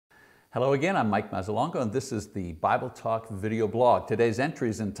Hello again, I'm Mike Mazzalongo and this is the Bible Talk video blog. Today's entry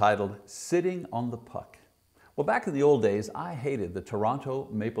is entitled, Sitting on the Puck. Well, back in the old days, I hated the Toronto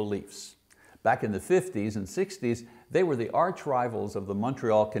Maple Leafs. Back in the 50s and 60s, they were the arch rivals of the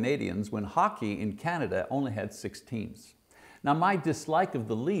Montreal Canadiens when hockey in Canada only had 6 teams. Now, my dislike of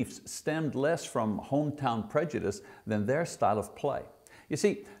the Leafs stemmed less from hometown prejudice than their style of play. You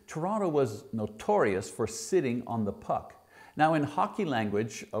see, Toronto was notorious for sitting on the puck. Now, in hockey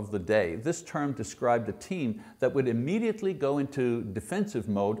language of the day, this term described a team that would immediately go into defensive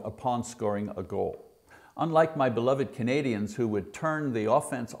mode upon scoring a goal. Unlike my beloved Canadiens, who would turn the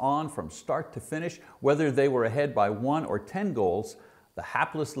offense on from start to finish, whether they were ahead by 1 or 10 goals, the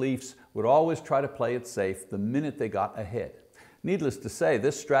hapless Leafs would always try to play it safe the minute they got ahead. Needless to say,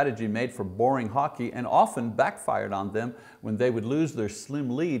 this strategy made for boring hockey and often backfired on them when they would lose their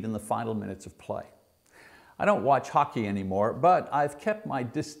slim lead in the final minutes of play. I don't watch hockey anymore, but I've kept my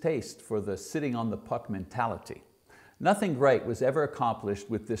distaste for the sitting on the puck mentality. Nothing great was ever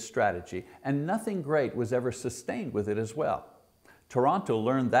accomplished with this strategy, and nothing great was ever sustained with it as well. Toronto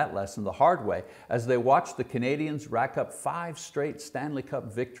learned that lesson the hard way as they watched the Canadiens rack up 5 straight Stanley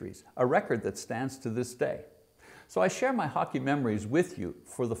Cup victories, a record that stands to this day. So I share my hockey memories with you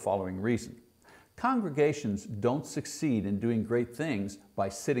for the following reason. Congregations don't succeed in doing great things by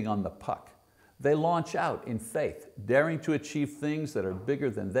sitting on the puck. They launch out in faith, daring to achieve things that are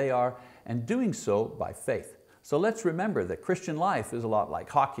bigger than they are, and doing so by faith. So let's remember that Christian life is a lot like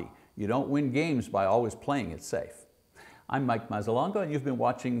hockey. You don't win games by always playing it safe. I'm Mike Mazzalongo, and you've been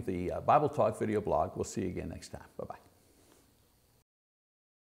watching the Bible Talk video blog. We'll see you again next time. Bye-bye.